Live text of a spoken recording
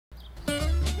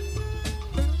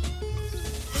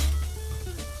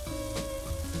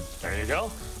you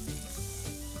go.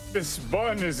 This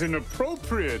bun is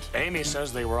inappropriate. Amy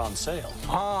says they were on sale.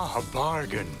 Ah, a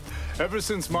bargain. Ever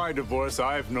since my divorce,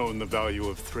 I've known the value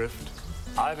of thrift.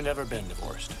 I've never been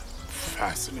divorced.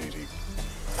 Fascinating.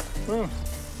 Oh.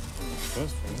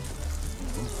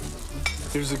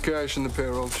 Here's the cash and the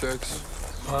payroll checks.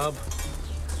 Bob,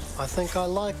 I think I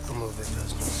like the movie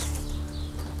business.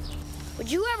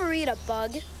 Would you ever eat a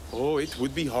bug? Oh, it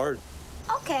would be hard.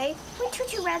 Okay, which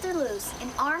would you rather lose, an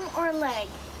arm or a leg?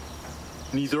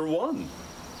 Neither one.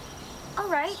 All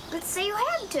right, let's say you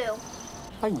had to.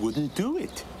 I wouldn't do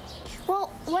it.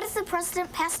 Well, what if the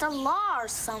president passed a law or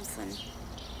something?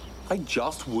 I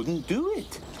just wouldn't do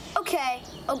it. Okay.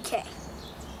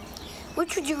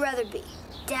 Which would you rather be,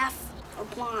 deaf or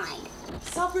blind?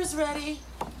 Supper's ready.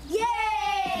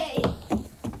 Yay!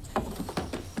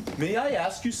 May I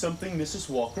ask you something, Mrs.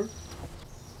 Walker?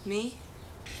 Me?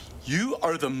 You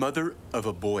are the mother of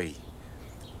a boy.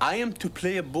 I am to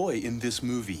play a boy in this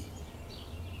movie.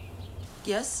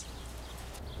 Yes?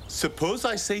 Suppose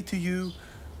I say to you,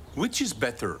 which is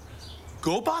better,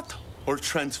 GoBot or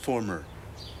Transformer?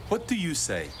 What do you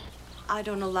say? I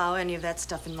don't allow any of that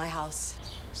stuff in my house.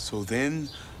 So then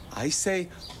I say,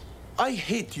 I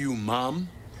hate you, Mom.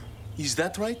 Is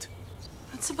that right?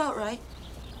 That's about right.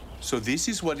 So this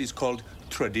is what is called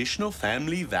traditional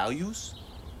family values?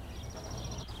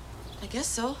 I guess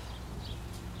so.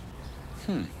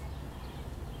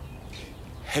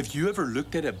 Have you ever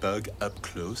looked at a bug up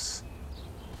close?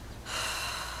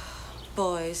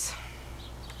 Boys.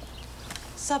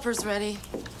 Supper's ready.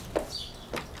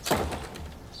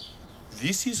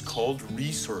 This is called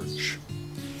research.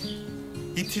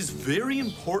 It is very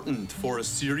important for a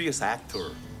serious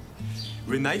actor.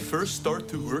 When I first start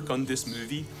to work on this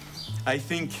movie, I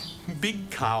think,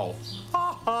 big cow,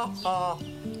 ha ha ha.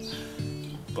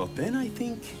 But then I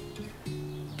think,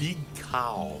 big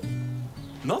cow.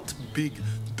 Not big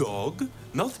dog,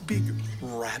 not big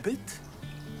rabbit,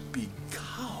 big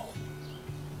cow.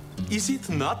 Is it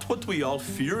not what we all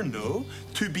fear, no?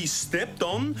 To be stepped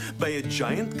on by a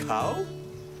giant cow?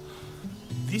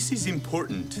 This is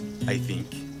important, I think,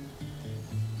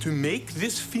 to make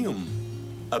this film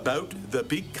about the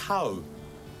big cow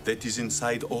that is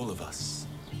inside all of us.